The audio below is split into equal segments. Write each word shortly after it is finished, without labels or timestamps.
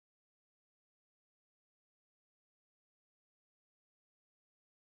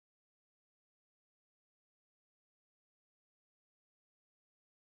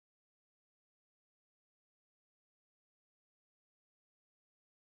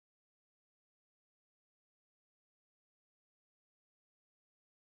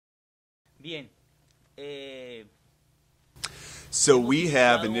Bien. So we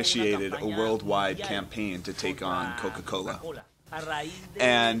have initiated a worldwide campaign to take on Coca-Cola.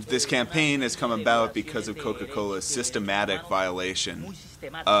 And this campaign has come about because of Coca-Cola's systematic violation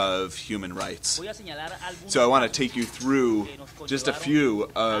of human rights. So I want to take you through just a few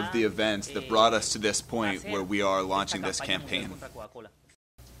of the events that brought us to this point where we are launching this campaign.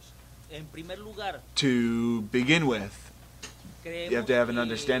 To begin with, you have to have an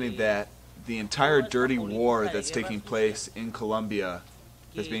understanding that the entire dirty war that's taking place in Colombia,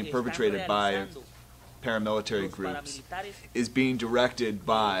 that's being perpetrated by paramilitary groups, is being directed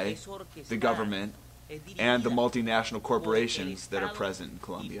by the government and the multinational corporations that are present in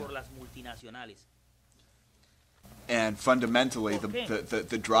Colombia. And fundamentally,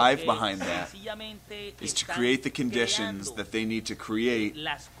 the drive behind that is to create the conditions that they need to create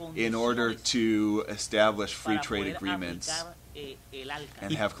in order to establish free trade agreements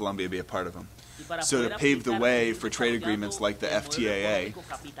and have Colombia be a part of them. So to pave the way for trade agreements like the FTAA,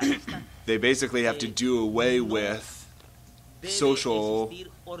 they basically have to do away with social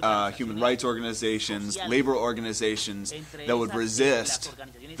human rights organizations, labor organizations that would resist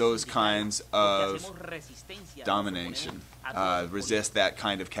those kinds of domination, resist that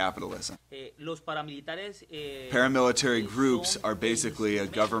kind of capitalism. Paramilitary groups are basically a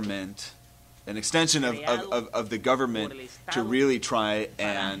government, an extension of the government to really try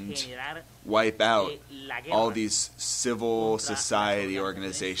and wipe out all these civil society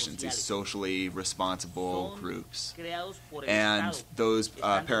organizations, these socially responsible groups. And those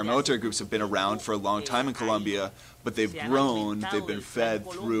paramilitary groups have been around for a long time in Colombia, but they've grown, they've been fed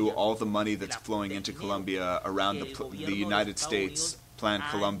through all the money that's flowing into Colombia around the United States Plan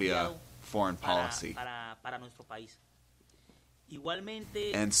Colombia foreign policy.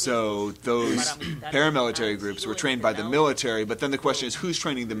 And so those paramilitary groups were trained by the military, but then the question is, who's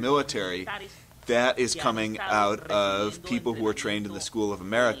training the military? That is coming out of people who were trained in the School of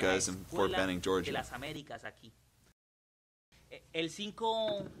Americas in Fort Benning, Georgia.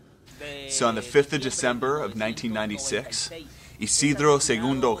 So on the 5th of December of 1996, Isidro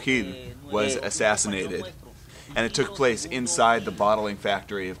Segundo Gil was assassinated. And it took place inside the bottling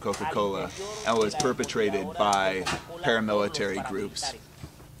factory of Coca-Cola and was perpetrated by paramilitary groups.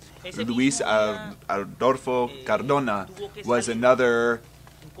 Luis Adolfo Cardona was another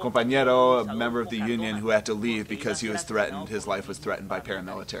compañero, a member of the union, who had to leave because he was threatened. His life was threatened by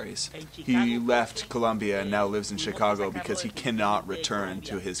paramilitaries. He left Colombia and now lives in Chicago because he cannot return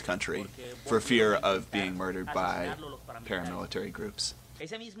to his country for fear of being murdered by paramilitary groups.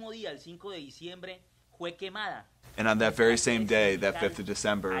 And on that very same day, that 5th of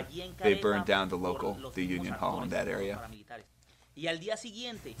December, they burned down the Union Hall in that area.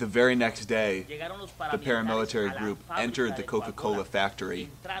 The very next day, the paramilitary group entered the Coca-Cola factory,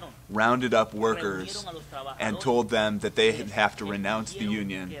 rounded up workers, and told them that they would have to renounce the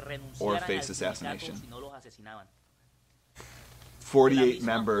union or face assassination. 48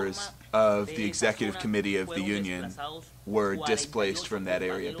 members of the executive committee of the union were displaced from that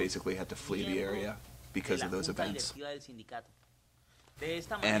area, basically had to flee the area because of those events.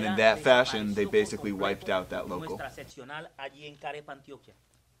 And in that fashion, they basically wiped out that local.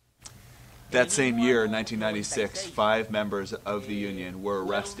 That same year, 1996, 5 members of the union were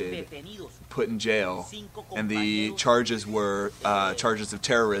arrested, put in jail, and the charges were charges of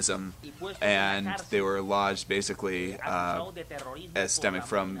terrorism, and they were lodged basically as stemming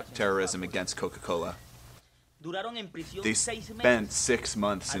from terrorism against Coca-Cola. They spent 6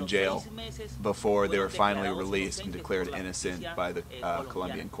 months in jail before they were finally released and declared innocent by the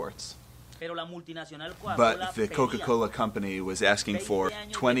Colombian courts. But the Coca-Cola company was asking for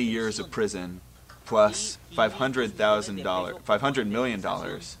 20 years of prison plus $500 million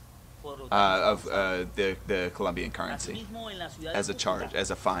of the Colombian currency as a charge,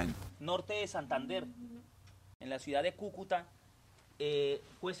 as a fine.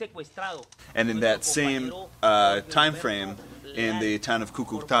 And in that same time frame, in the town of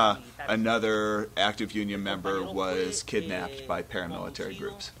Cúcuta, another active union member was kidnapped by paramilitary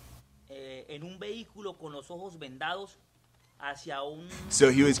groups.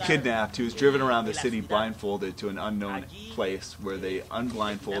 So he was kidnapped, he was driven around the city blindfolded to an unknown place where they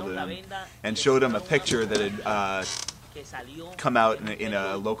unblindfolded him and showed him a picture that had come out in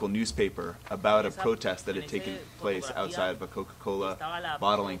a local newspaper about a protest that had taken place outside of a Coca-Cola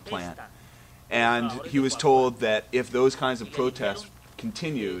bottling plant. And he was told that if those kinds of protests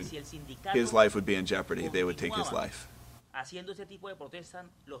continued, his life would be in jeopardy. They would take his life.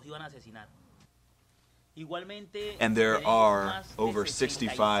 And there are over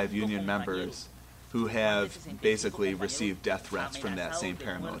 65 union members who have basically received death threats from that same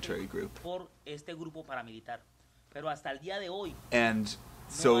paramilitary group. And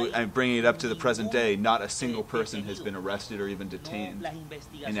so I'm bringing it up to the present day, not a single person has been arrested or even detained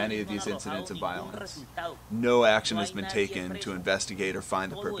in any of these incidents of violence. No action has been taken to investigate or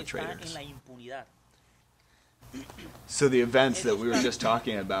find the perpetrators. So the events that we were just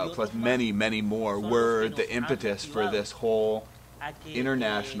talking about, plus many, many more, were the impetus for this whole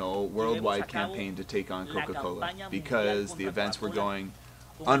international, worldwide campaign to take on Coca-Cola, because the events were going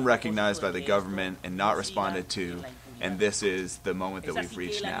unrecognized by the government and not responded to, and this is the moment that we've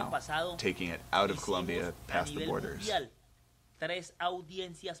reached now, taking it out of Colombia, past the borders.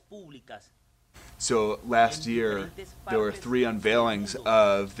 So last year, there were 3 unveilings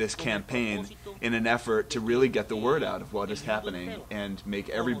of this campaign in an effort to really get the word out of what is happening and make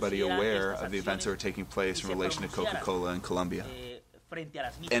everybody aware of the events that are taking place in relation to Coca-Cola in Colombia.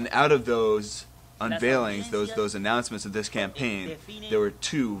 And out of those unveilings, those announcements of this campaign, there were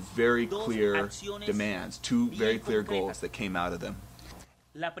 2 very clear demands, 2 very clear goals that came out of them.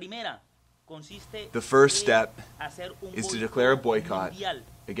 The first step is to declare a boycott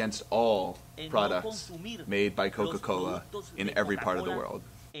against all products made by Coca-Cola in every part of the world.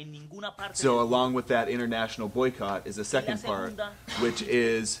 So along with that international boycott is a second part, which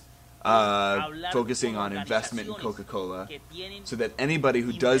is focusing on investment in Coca-Cola, so that anybody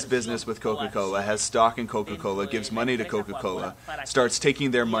who does business with Coca-Cola, has stock in Coca-Cola, gives money to Coca-Cola, starts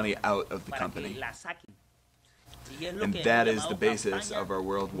taking their money out of the company. And that is the basis of our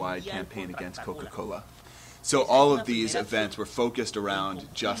worldwide campaign against Coca-Cola. So all of these events were focused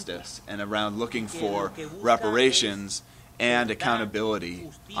around justice and around looking for reparations and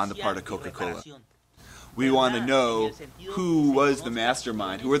accountability on the part of Coca-Cola. We want to know who was the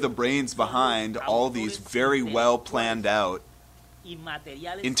mastermind, who were the brains behind all these very well planned out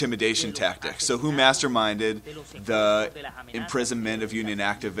intimidation tactics. So who masterminded the imprisonment of union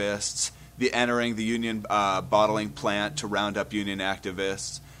activists, the entering the union bottling plant to round up union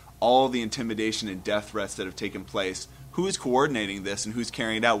activists, all the intimidation and death threats that have taken place. Who is coordinating this and who's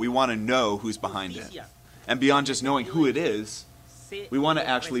carrying it out? We want to know who's behind it. And beyond just knowing who it is, we want to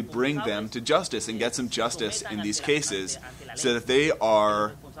actually bring them to justice and get some justice in these cases so that they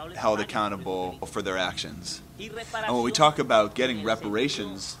are held accountable for their actions. And when we talk about getting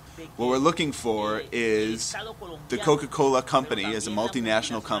reparations, what we're looking for is the Coca-Cola company as a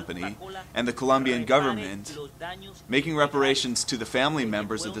multinational company and the Colombian government making reparations to the family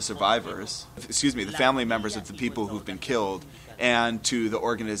members of the survivors, the family members of the people who've been killed, and to the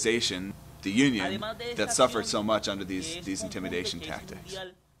organization, the union, that suffered so much under these intimidation tactics.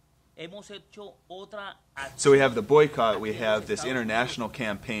 So we have the boycott, we have this international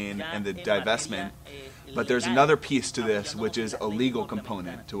campaign and the divestment, but there's another piece to this, which is a legal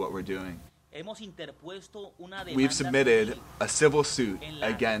component to what we're doing. We've submitted a civil suit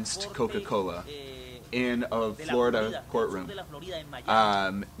against Coca-Cola in a Florida courtroom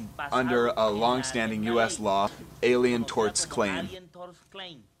under a long-standing U.S. law, alien torts claim.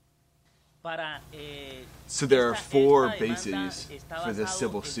 So there are 4 bases for this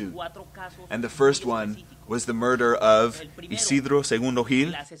civil suit. And the first one was the murder of Isidro Segundo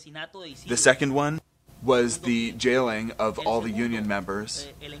Gil. The second one was the jailing of all the union members.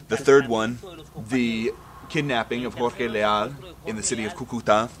 The third one, the kidnapping of Jorge Leal in the city of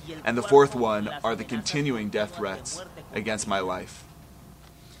Cúcuta. And the fourth one are the continuing death threats against my life.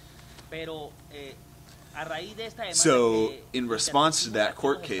 So, in response to that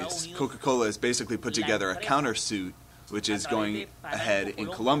court case, Coca-Cola has basically put together a countersuit, which is going ahead in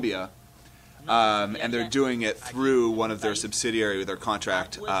Colombia, and they're doing it through one of their subsidiary, their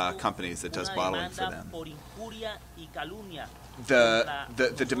contract companies that does bottling for them.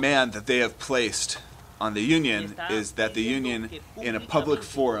 The demand that they have placed on the union is that the union, in a public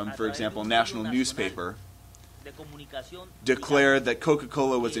forum, for example, national newspaper, declared that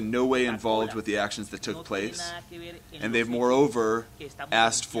Coca-Cola was in no way involved with the actions that took place, and they've moreover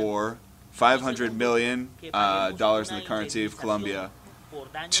asked for $500 million in the currency of Colombia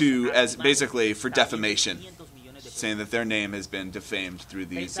as basically for defamation, saying that their name has been defamed through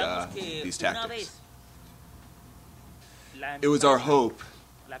these tactics. It was our hope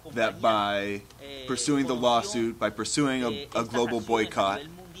that by pursuing the lawsuit, by pursuing a global boycott,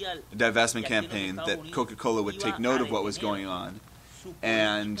 a divestment campaign, that Coca-Cola would take note of what was going on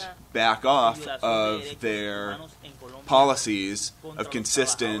and back off of their policies of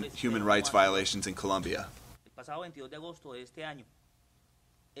consistent human rights violations in Colombia.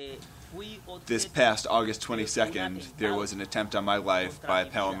 This past August 22nd, there was an attempt on my life by a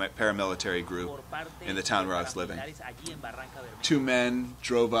paramilitary group in the town where I was living. Two men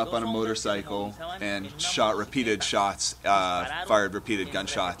drove up on a motorcycle and fired repeated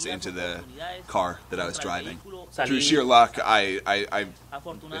gunshots into the car that I was driving. Through sheer luck, I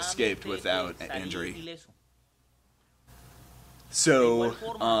escaped without injury. So,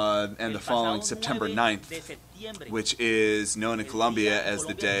 and the following September 9th, which is known in Colombia as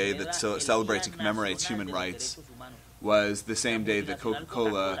the day that celebrates and commemorates human rights, was the same day that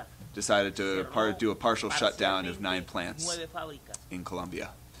Coca-Cola decided to do a partial shutdown of 9 plants in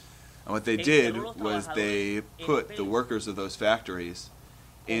Colombia. And what they did was they put the workers of those factories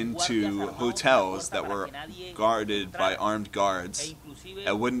into hotels that were guarded by armed guards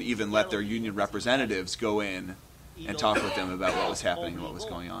and wouldn't even let their union representatives go in and talk with them about what was happening and what was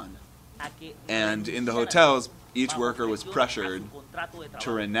going on. And in the hotels, each worker was pressured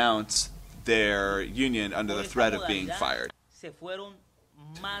to renounce their union under the threat of being fired.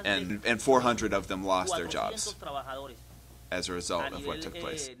 And 400 of them lost their jobs as a result of what took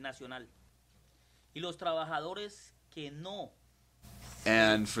place.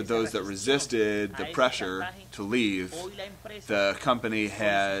 And for those that resisted the pressure to leave, the company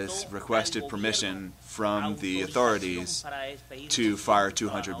has requested permission from the authorities to fire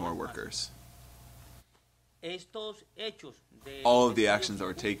 200 more workers. All of the actions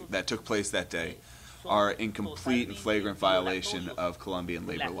that took place that day are in complete and flagrant violation of Colombian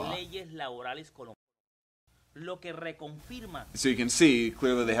labor law. So you can see,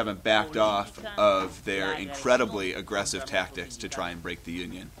 clearly they haven't backed off of their incredibly aggressive tactics to try and break the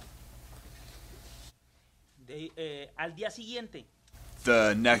union.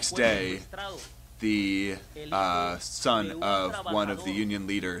 The next day, the son of one of the union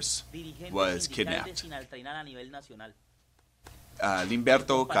leaders was kidnapped.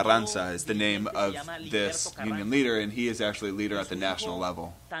 Limberto Carranza is the name of this union leader, and he is actually a leader at the national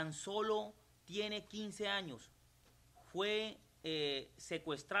level.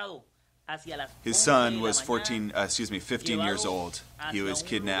 His son was 15 years old. He was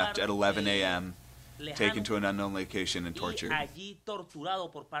kidnapped at 11 a.m., taken to an unknown location and tortured.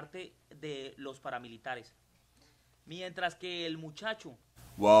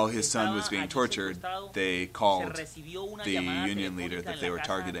 While his son was being tortured, they called the union leader that they were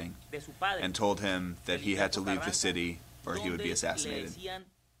targeting and told him that he had to leave the city or he would be assassinated.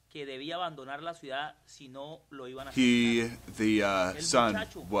 The son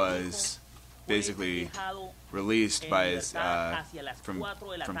was basically released by his, from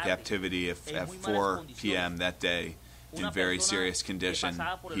captivity at 4 p.m. that day in very serious condition.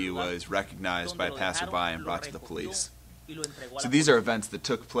 He was recognized by a passerby and brought to the police. So these are events that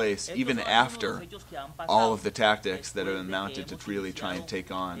took place even after all of the tactics that have amounted to really try and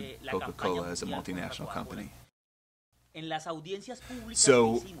take on Coca-Cola as a multinational company.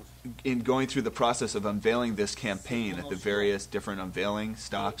 So, in going through the process of unveiling this campaign at the various different unveiling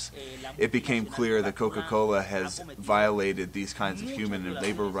stops, it became clear that Coca-Cola has violated these kinds of human and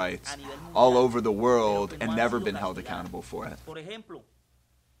labor rights all over the world and never been held accountable for it.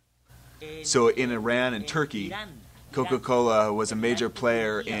 So, in Iran and Turkey, Coca-Cola was a major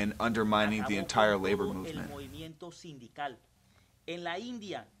player in undermining the entire labor movement.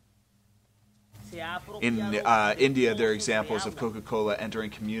 In India, there are examples of Coca-Cola entering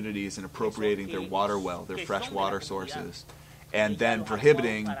communities and appropriating their water well, their fresh water sources, and then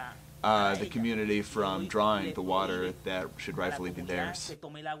prohibiting the community from drawing the water that should rightfully be theirs.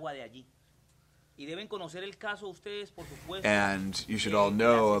 And you should all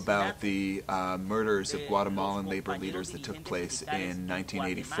know about the murders of Guatemalan labor leaders that took place in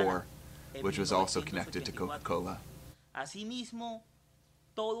 1984, which was also connected to Coca-Cola.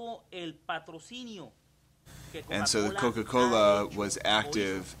 And so Coca-Cola was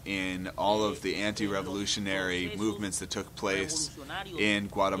active in all of the anti-revolutionary movements that took place in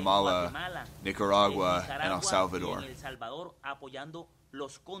Guatemala, Nicaragua, and El Salvador.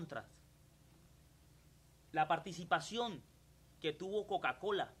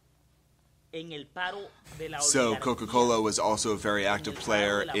 So Coca-Cola was also a very active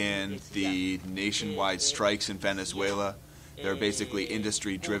player in the nationwide strikes in Venezuela. They're basically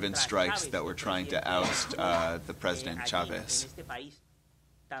industry-driven strikes that were trying to oust the President Chavez.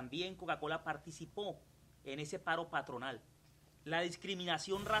 And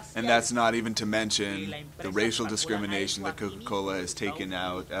that's not even to mention the racial discrimination that Coca-Cola has taken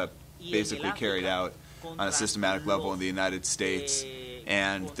out, basically carried out on a systematic level in the United States,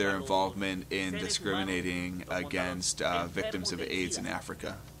 and their involvement in discriminating against victims of AIDS in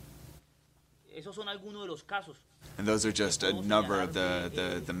Africa. And those are just a number of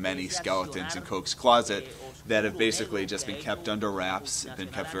the many skeletons in Coke's closet that have basically just been kept under wraps, been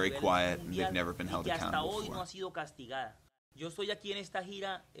kept very quiet, and they've never been held accountable for.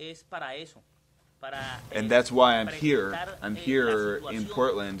 And that's why I'm here. I'm here in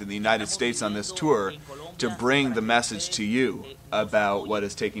Portland, in the United States, on this tour to bring the message to you about what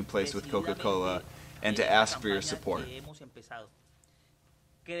is taking place with Coca-Cola and to ask for your support.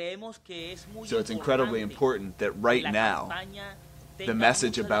 So it's incredibly important that right now, the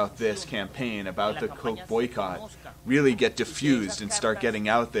message about this campaign, about the Coke boycott, really get diffused and start getting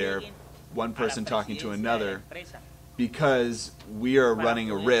out there, one person talking to another, because we are running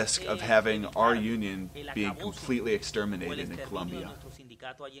a risk of having our union being completely exterminated in Colombia.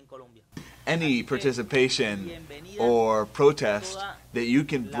 Any participation or protest that you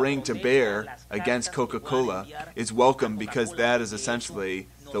can bring to bear against Coca-Cola is welcome, because that is essentially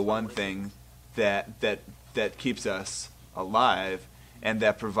the one thing that keeps us alive and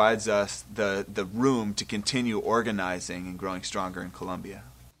that provides us the room to continue organizing and growing stronger in Colombia.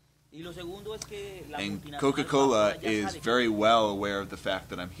 And Coca-Cola is very well aware of the fact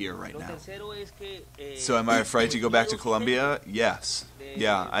that I'm here right now. So am I afraid to go back to Colombia? Yes.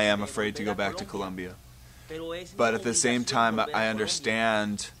 Yeah, I am afraid to go back to Colombia. But at the same time, I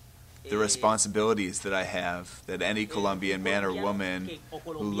understand the responsibilities that I have, that any Colombian man or woman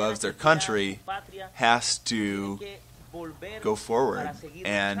who loves their country has to go forward.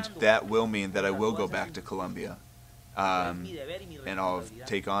 And that will mean that I will go back to Colombia. And I'll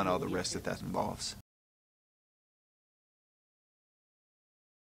take on all the risks that involves.